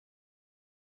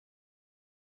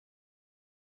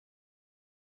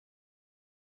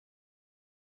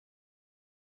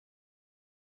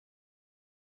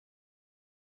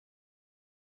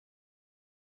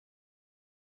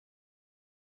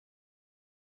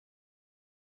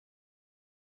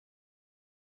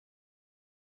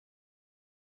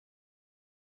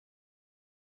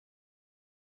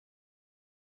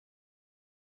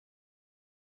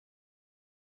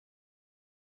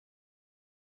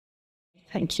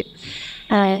Thank you.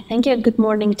 Thank you. Good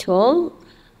morning to all.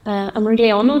 I'm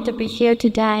really honored to be here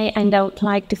today, and I would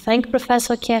like to thank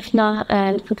Professor Kefner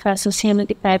and Professor Siena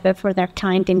Di Pepe for their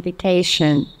kind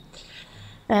invitation.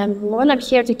 Well, I'm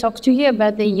here to talk to you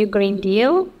about the EU Green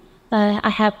Deal. I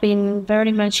have been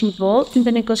very much involved in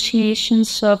the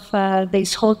negotiations of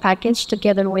this whole package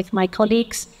together with my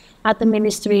colleagues at the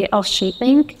Ministry of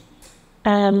Shipping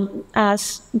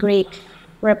as Greek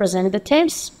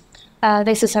representatives.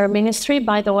 This is our ministry,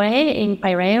 by the way, in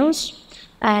Piraeus.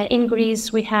 In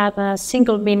Greece, we have a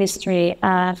single ministry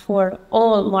for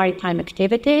all maritime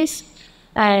activities,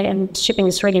 and shipping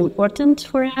is really important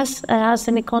for us as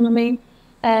an economy,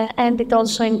 and it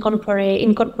also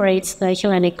incorporates the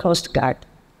Hellenic Coastguard.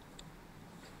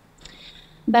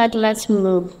 But let's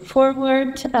move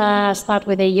forward, start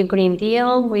with the EU Green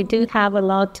Deal. We do have a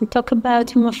lot to talk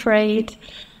about, I'm afraid.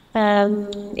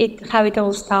 How it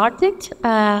all started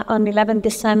on 11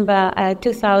 December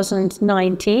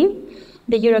 2019.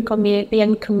 The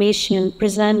European Commission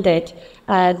presented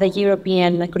the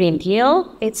European Green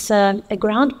Deal. It's a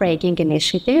groundbreaking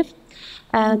initiative.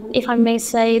 If I may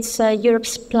say, it's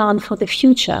Europe's plan for the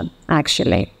future,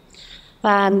 actually.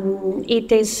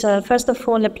 It is, first of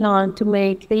all, a plan to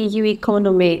make the EU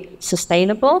economy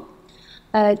sustainable,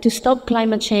 to stop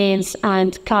climate change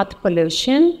and cut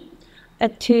pollution,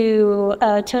 to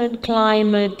turn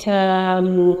climate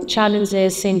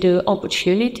challenges into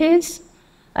opportunities,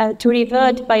 to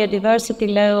revert biodiversity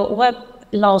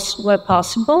loss where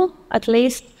possible, at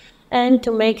least, and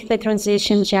to make the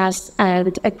transition just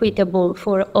and equitable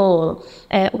for all,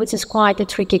 which is quite a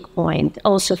tricky point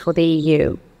also for the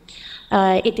EU.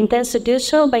 It intends to do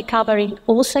so by covering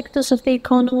all sectors of the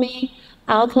economy,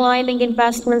 outlining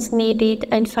investments needed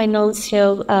and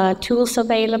financial tools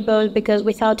available, because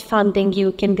without funding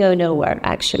you can go nowhere,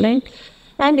 actually,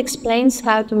 and explains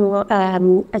how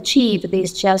to achieve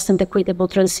this just and equitable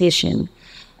transition.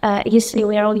 You see,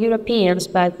 we are all Europeans,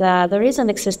 but there is an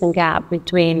existing gap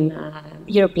between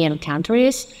European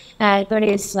countries. There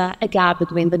is a gap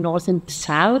between the North and the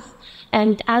South.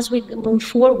 And as we move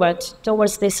forward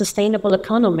towards this sustainable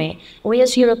economy, we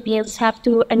as Europeans have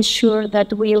to ensure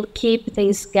that we'll keep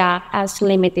this gap as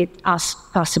limited as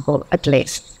possible, at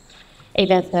least,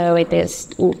 even though it is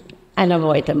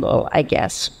unavoidable, I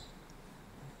guess.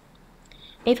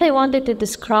 If I wanted to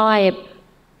describe...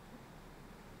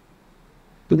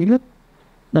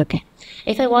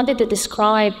 If I wanted to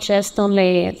describe just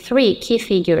only 3 key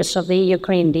figures of the EU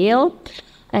Green Deal,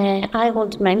 I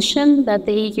would mention that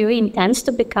the EU intends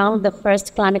to become the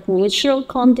first climate-neutral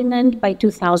continent by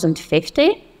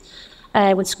 2050,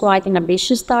 which is quite an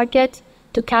ambitious target,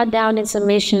 to cut down its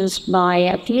emissions by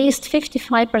at least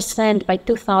 55% by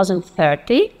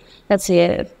 2030. That's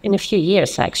in a few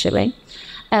years, actually,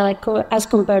 as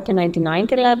compared to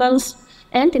 1990 levels,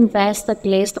 and invest at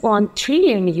least 1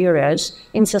 trillion euros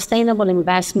in sustainable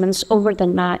investments over the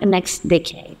next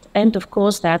decade. And of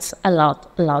course, that's a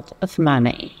lot of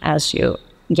money, as you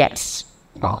guess.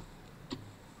 Oh.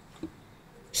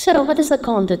 So what is the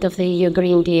content of the EU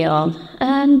Green Deal?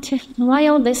 And why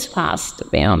all this fast, to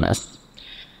be honest?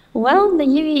 Well, the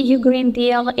EU Green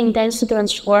Deal intends to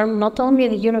transform not only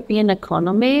the European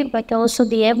economy, but also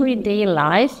the everyday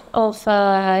life of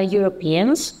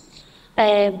Europeans,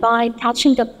 by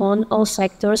touching upon all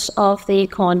sectors of the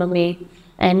economy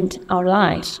and our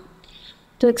lives.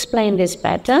 To explain this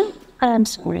better,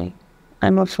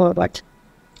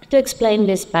 To explain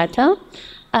this better,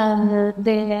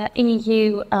 the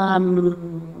EU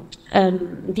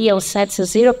deal sets a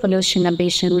zero pollution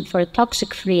ambition for a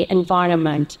toxic-free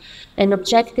environment, an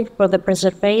objective for the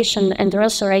preservation and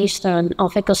restoration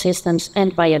of ecosystems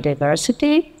and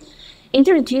biodiversity,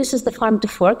 introduces the Farm to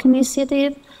Fork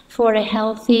initiative for a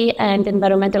healthy and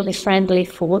environmentally friendly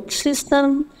food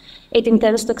system. It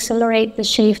intends to accelerate the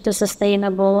shift to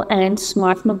sustainable and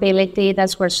smart mobility.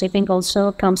 That's where shipping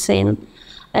also comes in.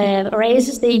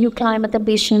 Raises the EU climate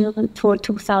ambition for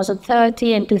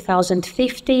 2030 and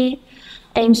 2050.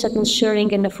 Aims at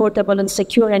ensuring an affordable and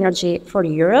secure energy for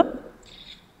Europe.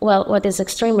 Well, what is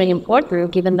extremely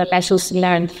important, given the lessons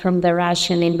learned from the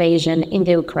Russian invasion in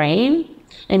the Ukraine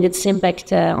and its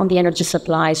impact on the energy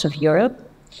supplies of Europe.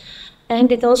 And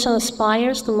it also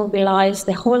aspires to mobilize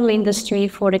the whole industry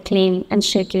for a clean and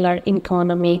circular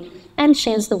economy and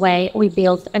change the way we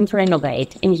build and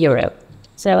renovate in Europe.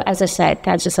 So, as I said,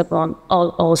 touches upon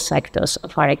all sectors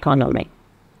of our economy.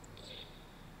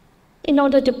 In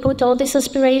order to put all this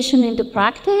aspiration into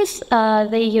practice,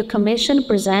 the EU Commission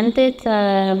presented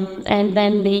and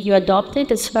then the EU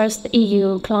adopted its first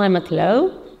EU climate law.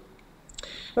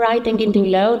 writing into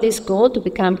law this goal to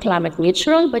become climate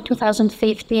neutral by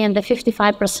 2050 and the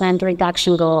 55%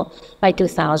 reduction goal by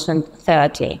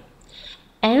 2030.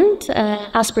 And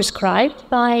as prescribed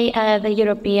by the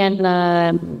European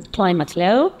climate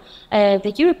law,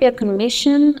 the European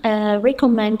Commission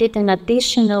recommended an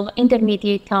additional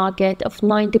intermediate target of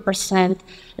 90%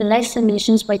 less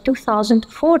emissions by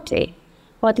 2040,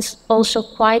 what is also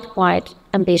quite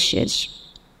ambitious.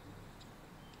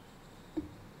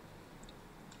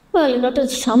 Well, in order to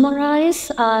summarize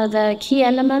the key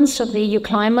elements of the EU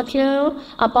climate law,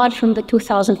 apart from the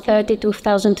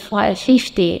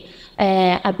 2030-2050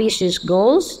 ambitious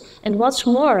goals, and what's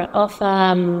more, of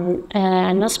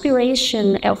an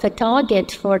aspiration of a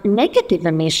target for negative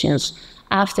emissions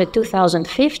after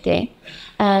 2050,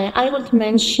 I would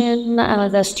mention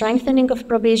the strengthening of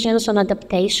provisions on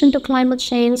adaptation to climate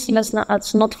change.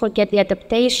 Let's not forget the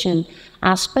adaptation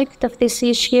aspect of this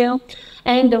issue,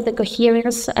 and of the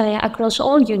coherence across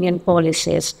all union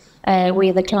policies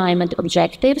with the climate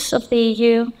objectives of the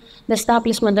EU, the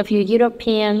establishment of a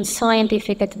European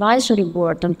Scientific Advisory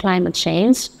Board on climate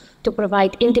change to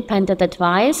provide independent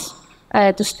advice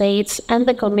to states, and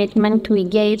the commitment to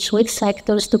engage with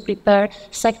sectors to prepare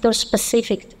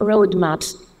sector-specific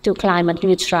roadmaps to climate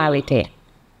neutrality.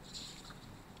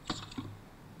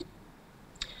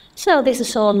 So this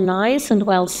is all nice and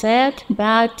well said,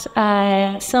 but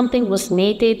something was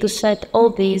needed to set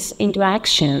all this into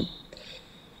action.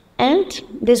 And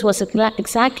this was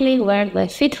exactly where the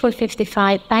Fit for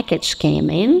 55 package came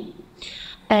in.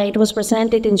 It was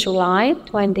presented in July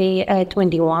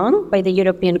 2021 by the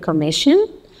European Commission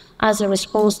as a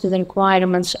response to the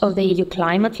requirements of the EU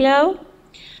climate law.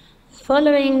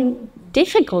 Following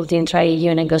difficult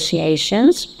intra-EU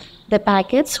negotiations, the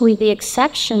package, with the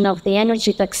exception of the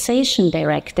Energy Taxation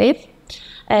Directive,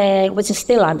 which is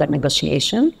still under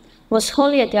negotiation, was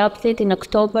wholly adopted in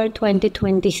October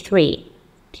 2023.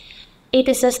 It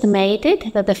is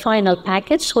estimated that the final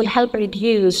package will help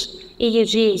reduce EU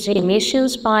GHG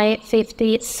emissions by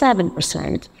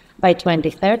 57% by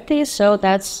 2030, so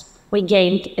we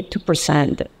gained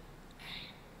 2%.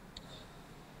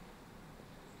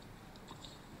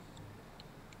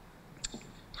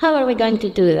 How are we going to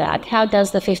do that? How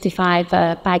does the 55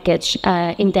 package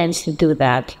intend to do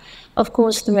that? Of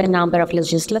course, through a number of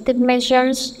legislative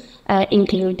measures,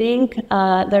 including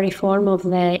the reform of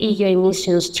the EU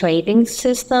emissions trading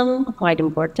system, quite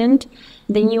important,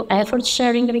 the new effort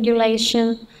sharing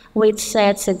regulation, which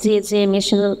sets a GHG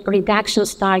emission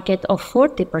reductions target of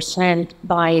 40%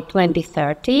 by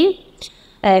 2030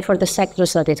 for the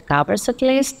sectors that it covers at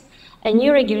least, a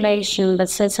new regulation that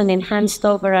sets an enhanced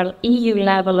overall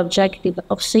EU-level objective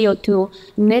of CO2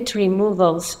 net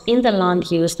removals in the land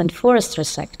use and forestry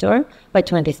sector by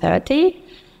 2030,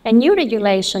 a new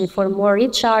regulation for more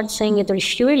recharging and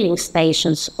refueling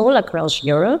stations all across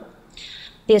Europe,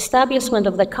 the establishment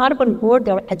of the carbon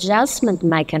border adjustment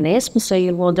mechanism. So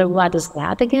you wonder, what is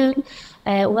that again?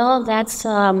 Well, that's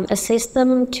a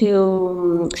system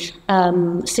to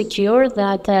secure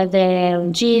that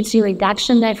the GHG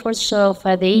reduction efforts of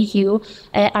the EU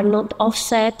are not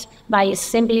offset by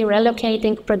simply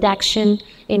relocating production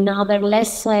in other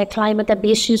less climate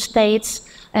ambitious states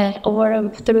or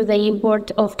through the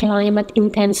import of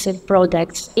climate-intensive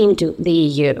products into the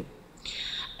EU.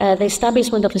 The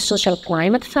establishment of a social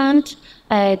climate fund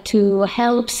to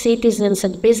help citizens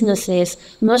and businesses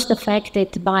most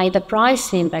affected by the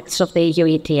price impacts of the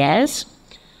EU ETS,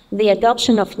 the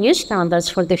adoption of new standards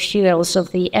for the fuels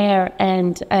of the air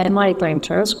and maritime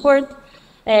transport,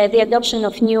 the adoption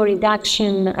of new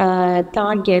reduction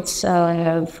targets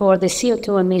for the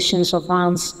CO2 emissions of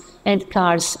vans and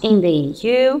cars in the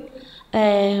EU,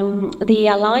 the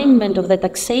alignment of the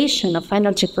taxation of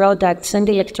energy products and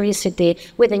electricity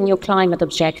with the new climate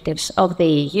objectives of the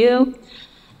EU,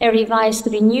 a revised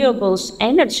Renewables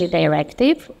Energy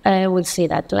Directive, we'll see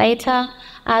that later,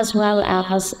 as well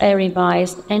as a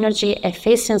revised Energy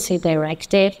Efficiency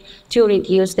Directive to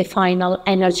reduce the final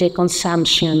energy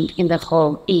consumption in the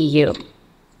whole EU.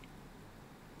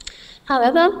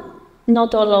 However,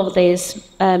 not all of these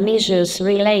measures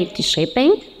relate to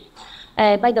shipping.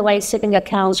 By the way, shipping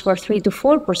accounts for 3 to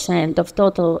 4% of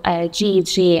total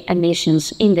GHG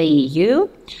emissions in the EU,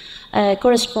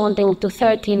 corresponding to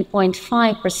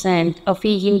 13.5% of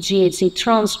EU GHG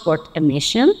transport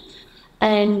emission.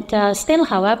 And still,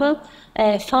 however,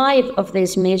 5 of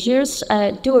these measures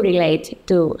do relate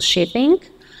to shipping.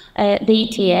 The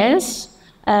ETS,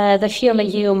 the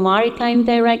FuelEU Maritime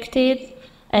Directive,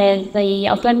 the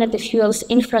Alternative Fuels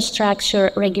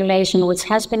Infrastructure Regulation, which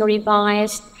has been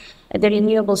revised, the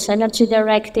Renewables Energy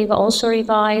Directive, also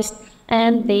revised,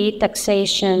 and the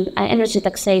energy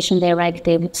taxation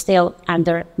directive still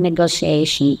under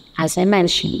negotiation, as I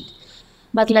mentioned.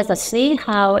 But let us see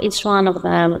how each one of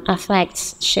them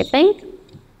affects shipping.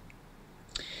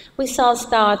 We shall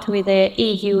start with the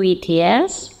EU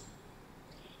ETS,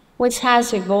 which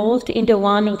has evolved into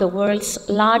one of the world's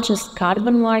largest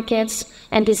carbon markets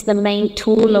and is the main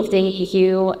tool of the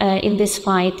EU in this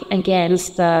fight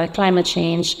against climate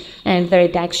change and the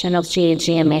reduction of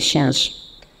GHG emissions.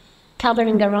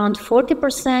 Covering around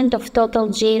 40% of total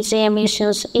GHG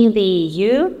emissions in the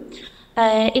EU,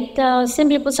 it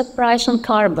simply puts a price on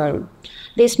carbon.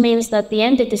 This means that the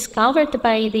entities covered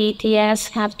by the ETS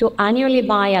have to annually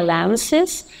buy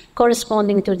allowances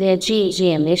corresponding to their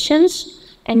GHG emissions.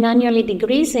 An annually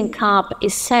decreasing cap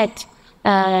is set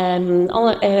on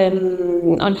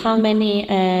how many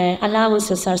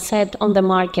allowances are set on the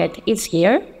market each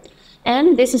year.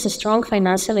 And this is a strong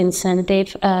financial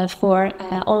incentive for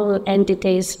all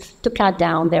entities to cut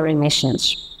down their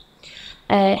emissions.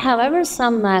 However,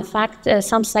 some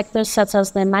sectors, such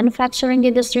as the manufacturing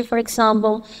industry, for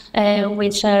example,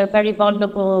 which are very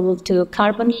vulnerable to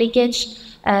carbon leakage,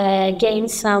 gain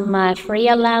some free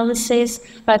allowances,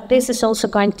 but this is also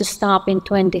going to stop in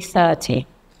 2030.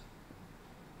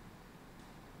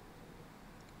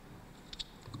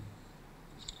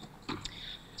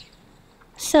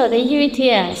 So the EU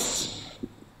ETS.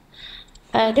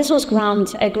 This was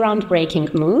a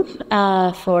groundbreaking move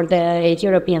for the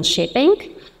European shipping.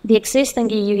 The existing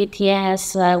EU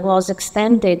ETS was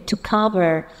extended to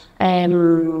cover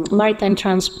maritime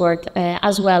transport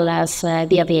as well as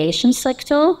the aviation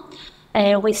sector.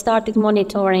 We started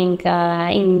monitoring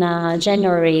in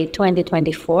January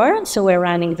 2024, so we're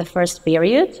running the first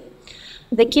period.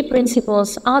 The key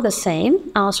principles are the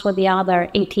same as for the other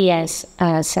ETS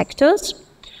sectors.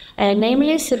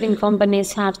 Namely, shipping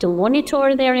companies have to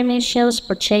monitor their emissions,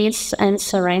 purchase and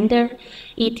surrender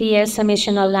ETS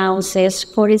emission allowances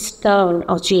for each ton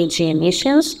of GHG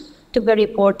emissions to be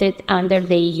reported under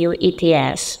the EU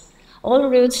ETS. All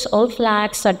routes, all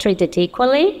flags are treated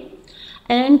equally.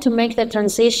 And to make the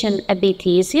transition a bit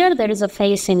easier, there is a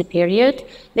phase-in period.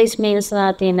 This means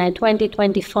that in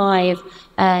 2025,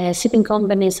 shipping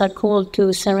companies are called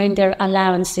to surrender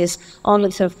allowances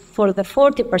only for the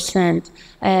 40%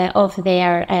 of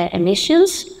their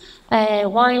emissions,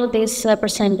 while this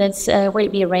percentage will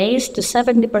be raised to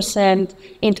 70%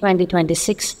 in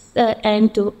 2026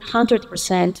 and to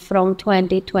 100% from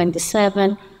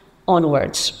 2027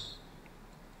 onwards.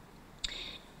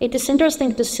 It is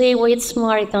interesting to see which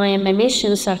maritime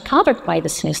emissions are covered by the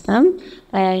system,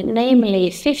 namely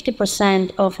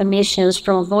 50% of emissions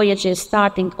from voyages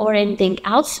starting or ending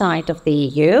outside of the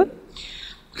EU,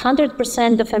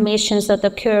 100% of emissions that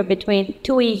occur between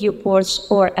two EU ports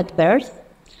or at berth.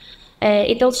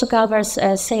 It also covers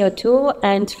CO2,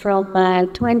 and from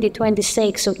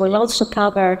 2026 it will also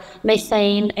cover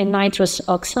methane and nitrous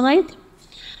oxide.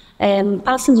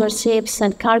 Passenger ships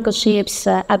and cargo ships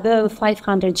above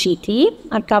 500 GT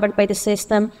are covered by the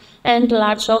system, and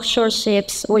large offshore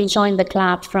ships will join the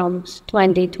club from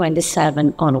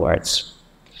 2027 onwards.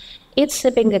 Each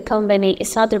shipping company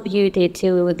is attributed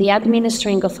to the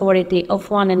administering authority of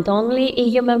one and only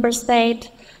EU member state,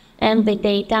 and the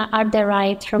data are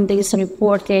derived from this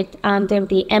reported under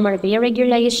the MRV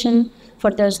regulation. For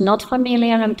those not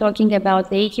familiar, I'm talking about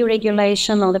the EU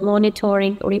regulation on the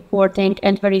monitoring, reporting,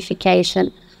 and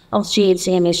verification of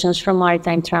GHG emissions from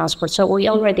maritime transport. So we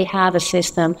already have a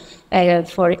system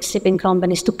for shipping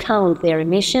companies to count their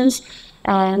emissions.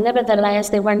 Nevertheless,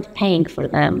 they weren't paying for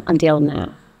them until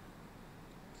now.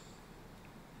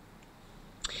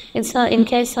 In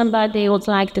case somebody would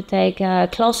like to take a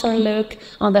closer look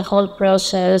on the whole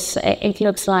process, it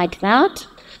looks like that.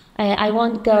 I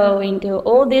won't go into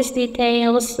all these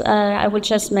details. I will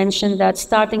just mention that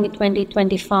starting in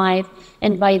 2025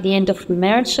 and by the end of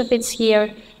March of this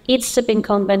year, each shipping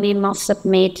company must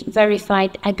submit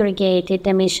verified aggregated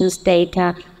emissions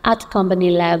data at company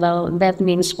level. That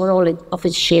means for all of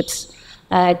its ships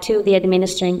to the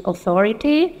administering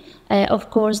authority. Of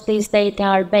course, these data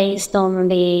are based on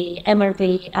the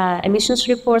MRV emissions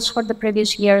reports for the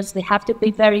previous years. They have to be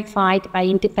verified by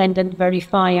independent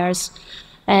verifiers.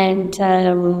 And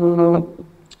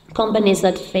companies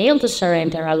that fail to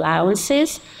surrender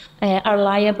allowances are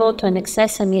liable to an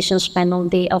excess emissions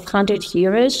penalty of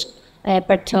 €100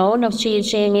 per ton of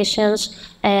GHG emissions.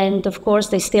 And of course,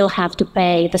 they still have to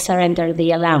pay to surrender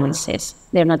the allowances.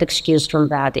 They're not excused from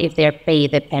that if they pay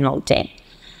the penalty.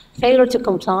 Failure to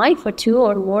comply for 2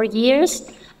 or more years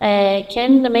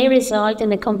may result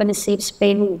in a company's ships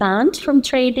being banned from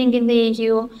trading in the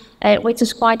EU, which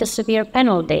is quite a severe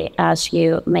penalty, as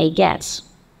you may guess.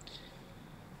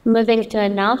 Moving to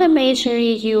another major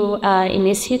EU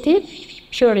initiative,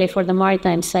 purely for the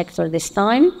maritime sector this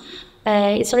time,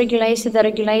 it's the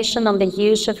regulation on the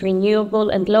use of renewable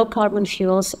and low-carbon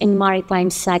fuels in maritime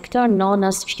sector, known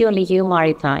as FuelEU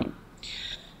Maritime.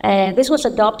 This was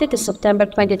adopted in September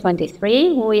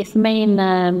 2023 with main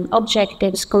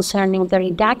objectives concerning the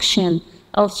reduction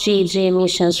of GHG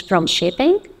emissions from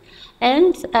shipping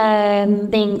and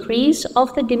the increase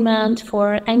of the demand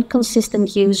for and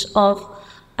consistent use of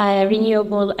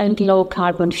renewable and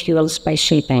low-carbon fuels by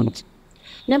shipping.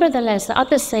 Nevertheless, at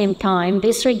the same time,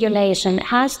 this regulation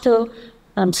has to,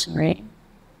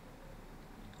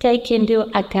 take into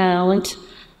account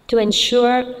to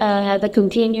ensure the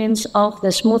continuance of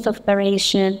the smooth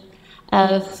operation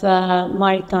of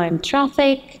maritime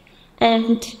traffic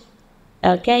and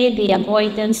the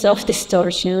avoidance of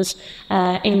distortions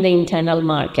in the internal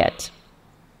market.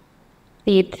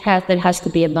 There has to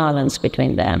be a balance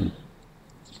between them.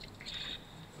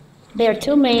 There are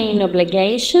two main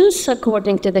obligations,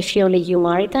 according to the FuelEU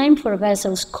Maritime, for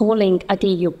vessels calling at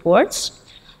EU ports,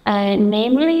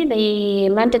 namely the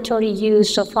mandatory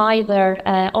use of either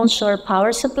onshore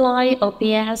power supply,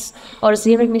 OPS, or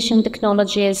zero-emission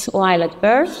technologies while at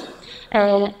berth,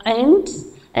 and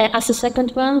as a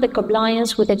second one, the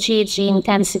compliance with the GHG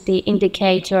intensity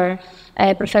indicator.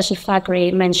 Professor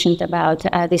Fakri mentioned about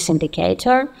this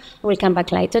indicator. We'll come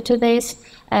back later to this.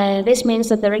 This means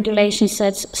that the regulation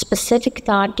sets specific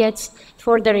targets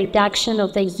for the reduction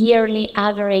of the yearly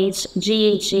average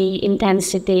GHG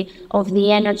intensity of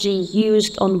the energy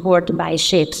used on board by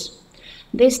ships.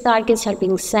 These targets are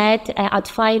being set at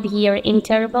 5-year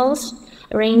intervals,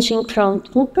 ranging from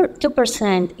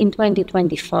 2% in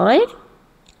 2025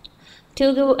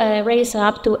 to raise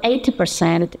up to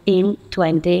 80% in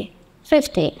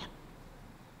 2050.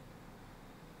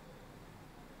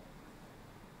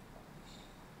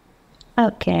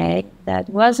 Okay, that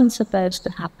wasn't supposed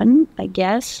to happen, I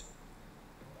guess.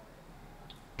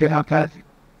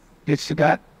 It's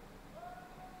that.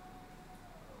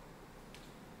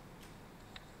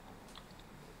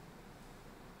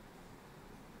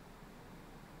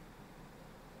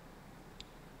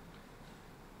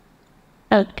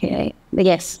 Okay,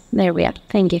 yes, there we are.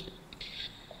 Thank you.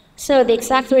 So the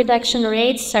exact reduction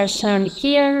rates are shown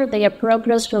here. Their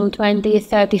progress from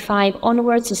 2035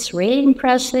 onwards is really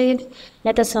impressive.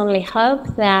 Let us only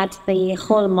hope that the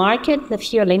whole market, the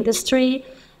fuel industry,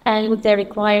 and the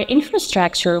required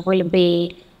infrastructure will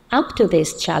be up to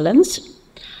this challenge.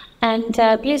 And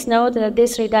please note that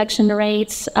these reduction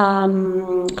rates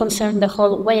concern the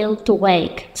whole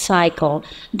whale-to-wake cycle.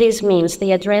 This means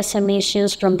they address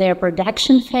emissions from their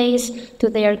production phase to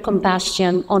their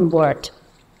combustion on board.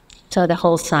 So the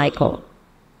whole cycle.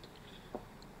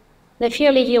 The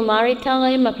FuelEU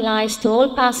Maritime applies to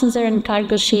all passenger and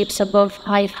cargo ships above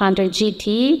 500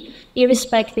 GT,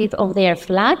 irrespective of their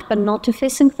flag, but not to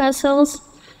fishing vessels.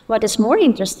 What is more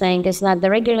interesting is that the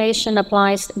regulation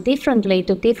applies differently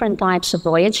to different types of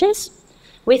voyages.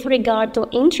 With regard to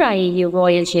intra-EU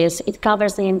voyages, it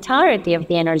covers the entirety of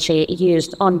the energy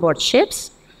used on board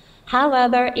ships.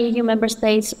 However, EU member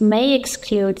states may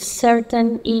exclude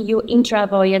certain EU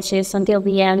intra-voyages until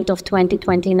the end of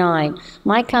 2029.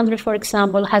 My country, for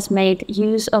example, has made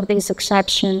use of this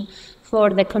exception for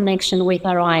the connection with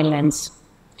our islands.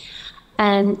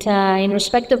 And in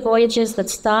respect of voyages that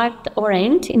start or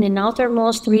end in an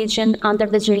outermost region under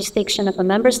the jurisdiction of a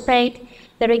member state,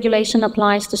 the regulation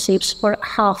applies to ships for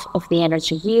half of the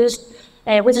energy used,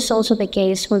 which is also the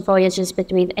case for voyages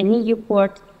between an EU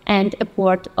port and a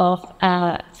port of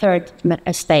a third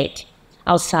state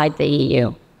outside the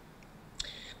EU.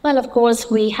 Well, of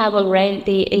course, we have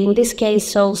already, in this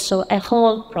case, also a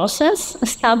whole process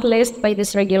established by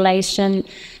this regulation.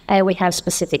 We have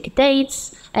specific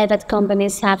dates that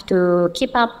companies have to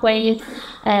keep up with.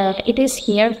 It is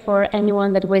here for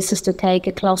anyone that wishes to take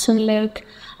a closer look.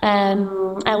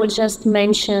 I will just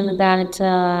mention that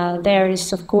there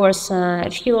is, of course, a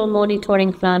fuel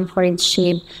monitoring plan for each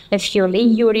ship, a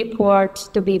FuelEU report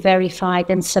to be verified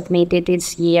and submitted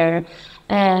each year.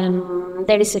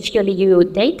 There is a FuelEU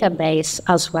database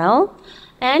as well,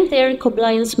 and there are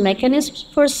compliance mechanisms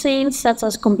foreseen, such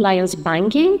as compliance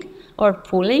banking or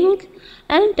pooling,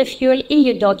 and the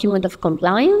FuelEU document of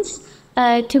compliance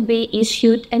to be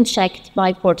issued and checked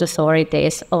by port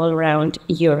authorities all around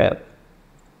Europe.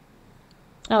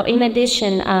 Oh, in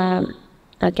addition, from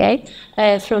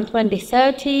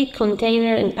 2030,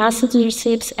 container and passenger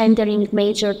ships entering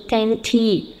major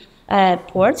 10T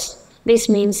ports. This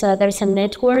means there is a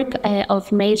network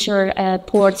of major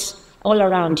ports all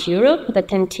around Europe, the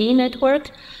TEN-T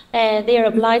network. They are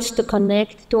obliged to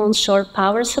connect to onshore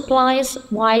power supplies,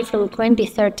 while from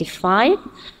 2035,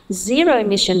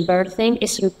 zero-emission berthing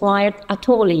is required at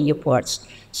all EU ports.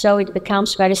 So it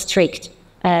becomes very strict,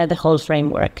 the whole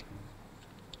framework.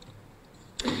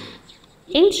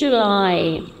 In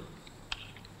July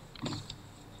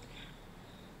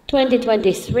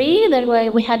 2023,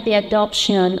 we had the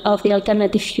adoption of the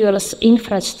Alternative Fuels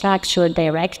Infrastructure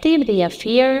Directive, the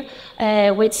AFIR,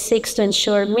 which seeks to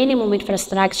ensure minimum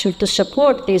infrastructure to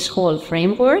support this whole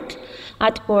framework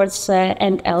at ports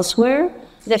and elsewhere,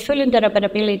 the full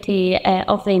interoperability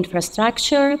of the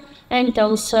infrastructure, and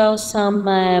also some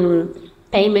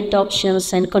payment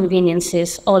options and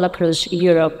conveniences all across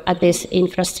Europe at this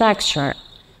infrastructure.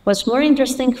 What's more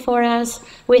interesting for us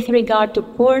with regard to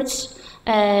ports,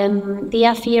 the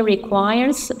AFIR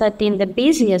requires that in the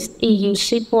busiest EU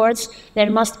seaports,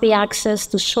 there must be access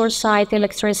to shoreside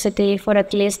electricity for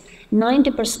at least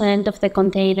 90% of the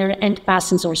container and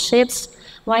passenger ships,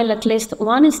 while at least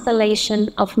one installation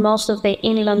of most of the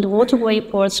inland waterway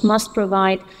ports must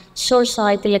provide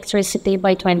shoreside electricity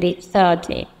by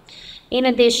 2030. In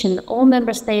addition, all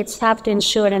member states have to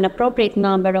ensure an appropriate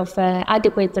number of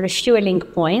adequate refueling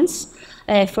points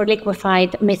for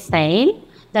liquefied methane.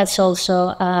 That's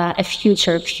also a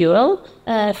future fuel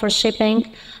for shipping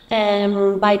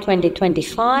by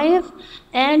 2025.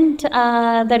 And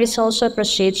there is also a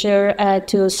procedure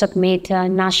to submit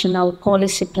national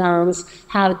policy plans,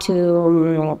 how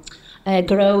to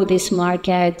grow this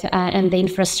market and the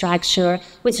infrastructure,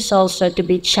 which is also to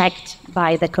be checked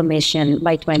by the Commission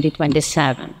by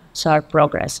 2027. So our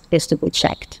progress is to be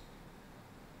checked.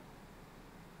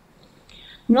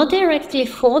 Not directly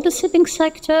for the shipping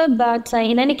sector, but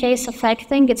in any case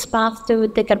affecting its path to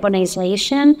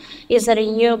decarbonization is the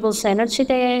Renewables Energy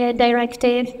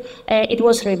Directive. It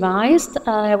was revised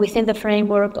within the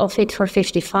framework of Fit for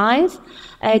 55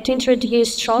 to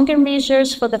introduce stronger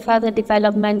measures for the further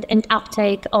development and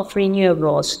uptake of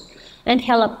renewables and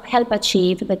help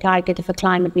achieve the target of a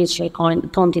climate-neutral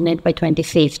continent by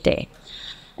 2050.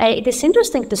 It is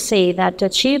interesting to see that to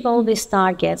achieve all these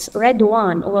targets, RED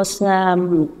I was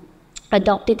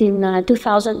adopted in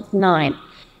 2009.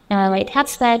 It had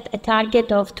set a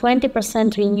target of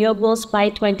 20% renewables by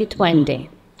 2020.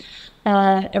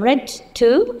 RED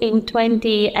II in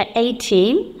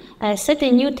 2018 set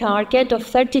a new target of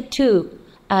 32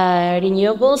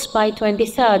 renewables by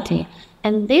 2030.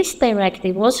 And this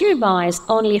directive was revised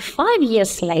only 5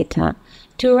 years later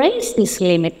to raise this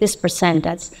limit, this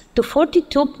percentage, to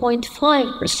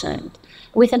 42.5%,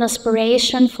 with an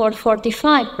aspiration for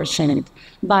 45%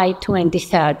 by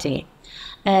 2030.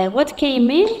 What came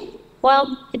in?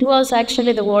 Well, it was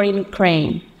actually the war in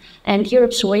Ukraine and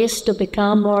Europe's wish to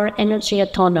become more energy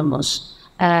autonomous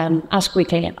as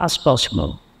quickly as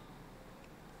possible.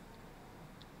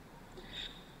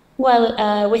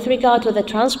 Well, with regard to the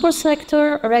transport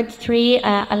sector, RED III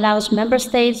allows member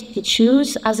states to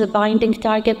choose as a binding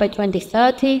target by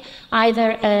 2030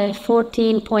 either a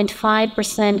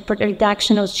 14.5%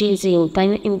 reduction of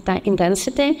GHG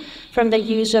intensity from the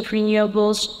use of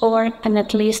renewables or an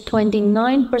at least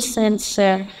 29%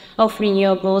 share of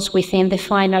renewables within the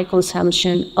final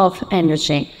consumption of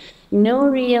energy. No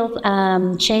real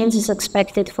change is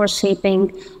expected for shipping,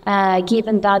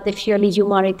 given that the FuelEU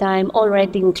Maritime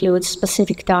already includes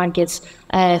specific targets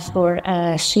for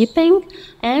shipping,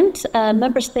 and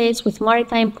member states with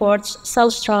maritime ports shall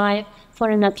strive for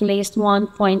an at least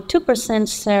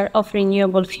 1.2% share of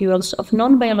renewable fuels of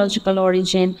non-biological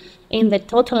origin in the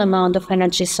total amount of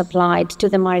energy supplied to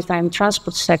the maritime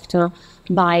transport sector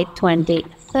by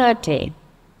 2030.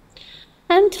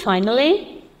 And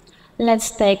finally,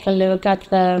 let's take a look at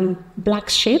the black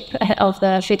sheep of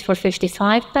the Fit for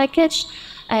 55 package,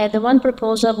 the one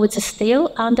proposal which is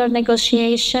still under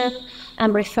negotiation.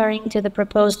 I'm referring to the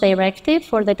proposed directive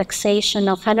for the taxation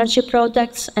of energy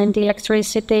products and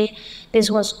electricity. This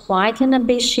was quite an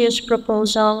ambitious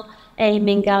proposal,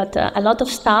 aiming at a lot of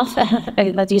stuff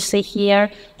that you see here: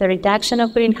 the reduction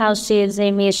of greenhouse gas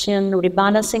emission,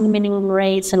 rebalancing minimum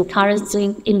rates,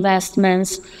 encouraging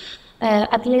investments.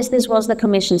 At least this was the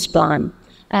Commission's plan,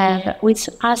 which,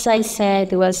 as I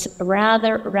said, was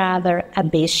rather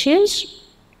ambitious.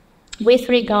 With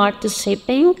regard to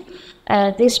shipping,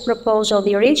 this proposal,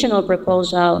 the original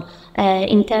proposal,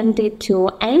 intended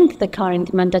to end the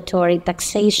current mandatory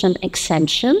taxation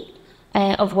exemption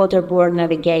of waterborne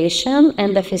navigation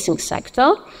and the fishing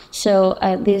sector. So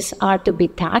these are to be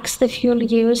taxed, the fuel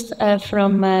used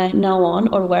from now on,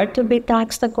 or were to be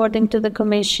taxed according to the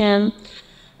Commission.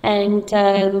 And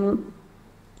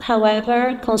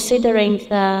However, considering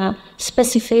the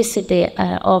specificity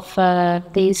of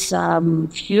these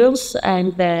fuels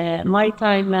and the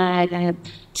maritime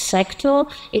sector,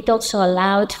 it also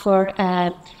allowed for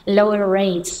lower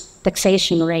rates,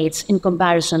 taxation rates, in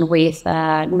comparison with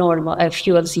normal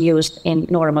fuels used in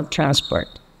normal transport.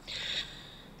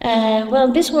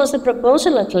 Well, this was the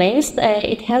proposal at least.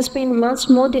 It has been much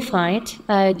modified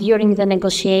during the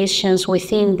negotiations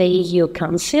within the EU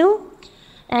Council.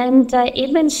 And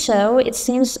even so, it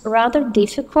seems rather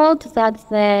difficult that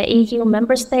the EU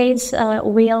member states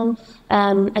will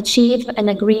achieve an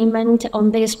agreement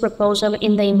on this proposal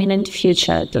in the imminent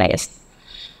future, at least.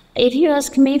 If you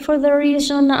ask me for the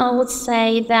reason, I would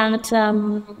say that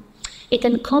it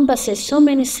encompasses so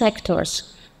many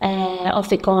sectors of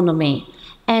the economy,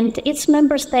 and each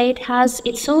member state has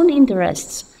its own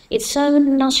interests, its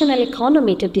own national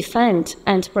economy to defend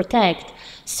and protect.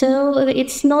 So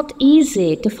it's not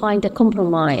easy to find a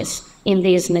compromise in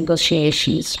these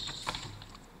negotiations.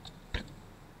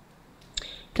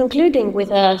 Concluding with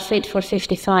a Fit for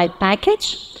 55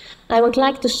 package, I would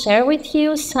like to share with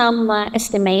you some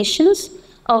estimations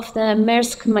of the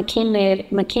Maersk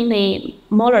McKinney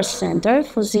Moller Center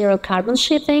for Zero Carbon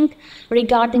Shipping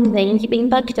regarding the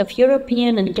impact of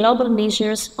European and global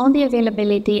measures on the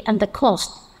availability and the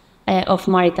cost of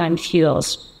maritime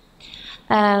fuels.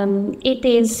 It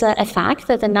is a fact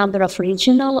that a number of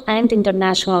regional and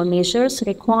international measures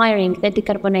requiring the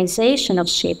decarbonization of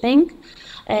shipping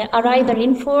are either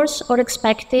in force or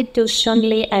expected to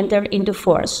shortly enter into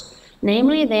force,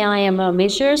 namely the IMO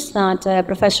measures that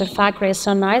Professor Fakri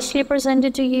so nicely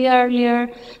presented to you earlier,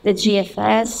 the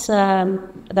GFS,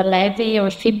 the levy or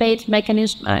fee-based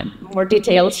mechanism, more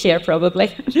details here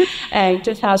probably, in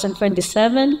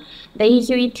 2027, the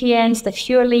EU ETS, the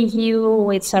Fuel EU,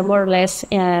 which are more or less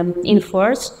in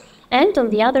force. And on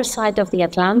the other side of the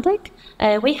Atlantic,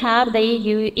 we have the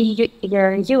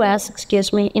US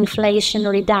Inflation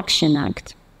Reduction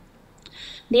Act.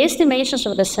 The estimations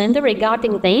of the Center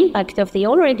regarding the impact of the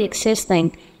already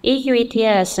existing EU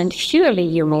ETS and Fuel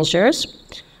EU measures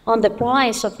on the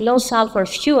price of low-sulfur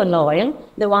fuel oil,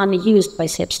 the one used by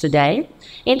ships today,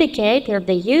 indicate that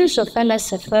the use of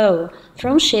LSFO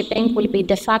from shipping will be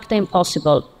de facto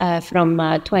impossible from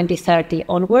 2030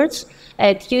 onwards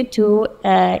due to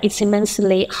its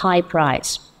immensely high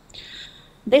price.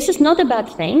 This is not a bad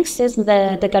thing, since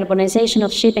the decarbonization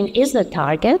of shipping is the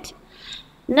target.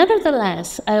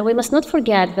 Nevertheless, we must not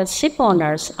forget that ship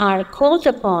owners are called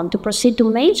upon to proceed to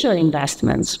major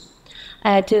investments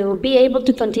to be able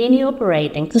to continue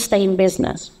operating, to stay in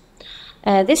business.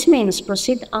 This means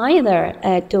proceed either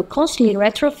to costly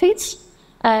retrofits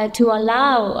to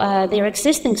allow their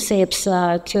existing ships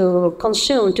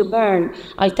to burn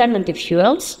alternative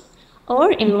fuels,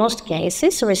 or in most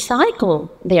cases recycle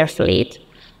their fleet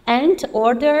and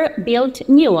build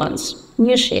new ones,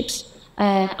 new ships,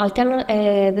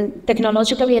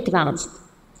 technologically advanced.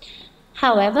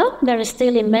 However, there is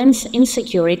still immense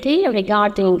insecurity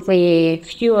regarding the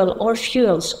fuel or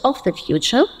fuels of the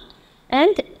future,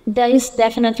 and this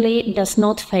definitely does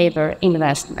not favor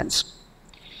investments.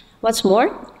 What's more,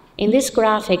 in this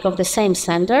graphic of the same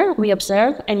center, we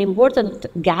observe an important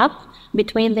gap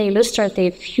between the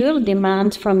illustrative fuel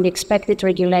demand from the expected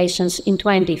regulations in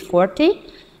 2040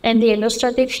 and the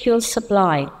illustrative fuel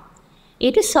supply.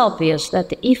 It is obvious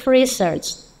that if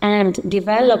research and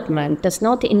development does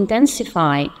not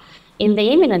intensify in the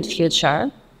imminent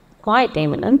future, quite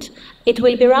imminent, it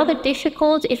will be rather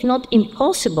difficult, if not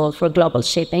impossible, for global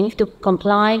shipping to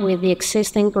comply with the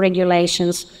existing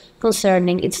regulations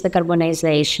concerning its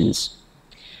decarbonizations.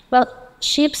 Well,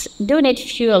 ships do need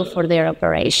fuel for their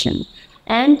operation,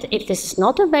 and if this is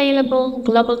not available,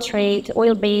 global trade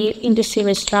will be in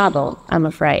serious trouble, I'm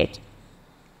afraid.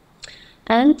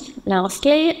 And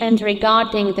lastly, and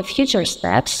regarding the future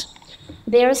steps,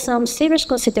 there are some serious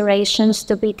considerations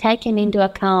to be taken into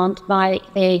account by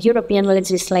the European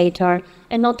legislator,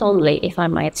 and not only, if I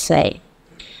might say.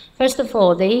 First of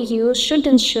all, the EU should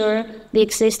ensure the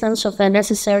existence of the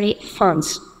necessary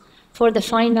funds for the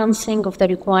financing of the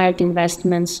required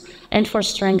investments and for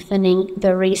strengthening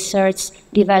the research,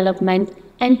 development,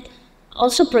 and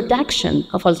also production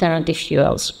of alternative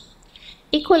fuels.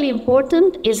 Equally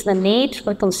important is the need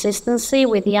for consistency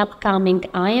with the upcoming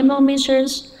IMO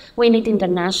measures. We need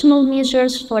international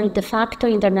measures for de facto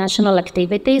international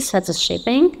activities such as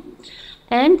shipping.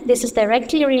 And this is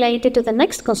directly related to the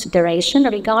next consideration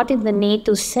regarding the need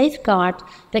to safeguard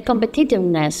the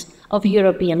competitiveness of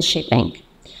European shipping.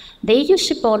 The EU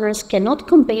ship owners cannot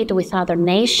compete with other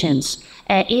nations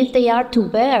if they are to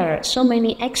bear so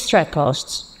many extra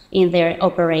costs in their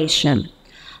operation.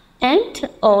 And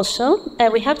also,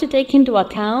 we have to take into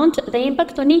account the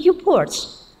impact on EU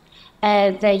ports.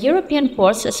 The European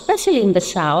ports, especially in the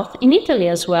south, in Italy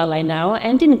as well, I know,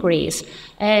 and in Greece,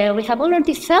 we have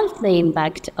already felt the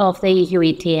impact of the EU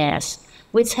ETS,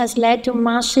 which has led to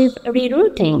massive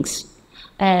reroutings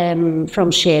from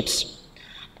ships.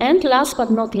 And last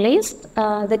but not least,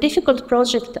 the difficult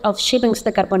project of shipping's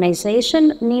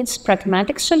decarbonization needs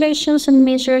pragmatic solutions and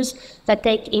measures that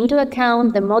take into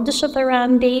account the modus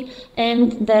operandi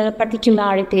and the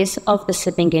particularities of the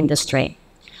shipping industry.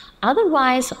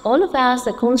 Otherwise, all of us,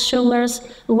 the consumers,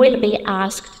 will be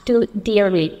asked to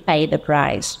dearly pay the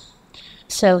price.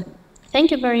 So, thank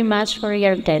you very much for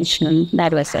your attention.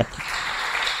 That was it.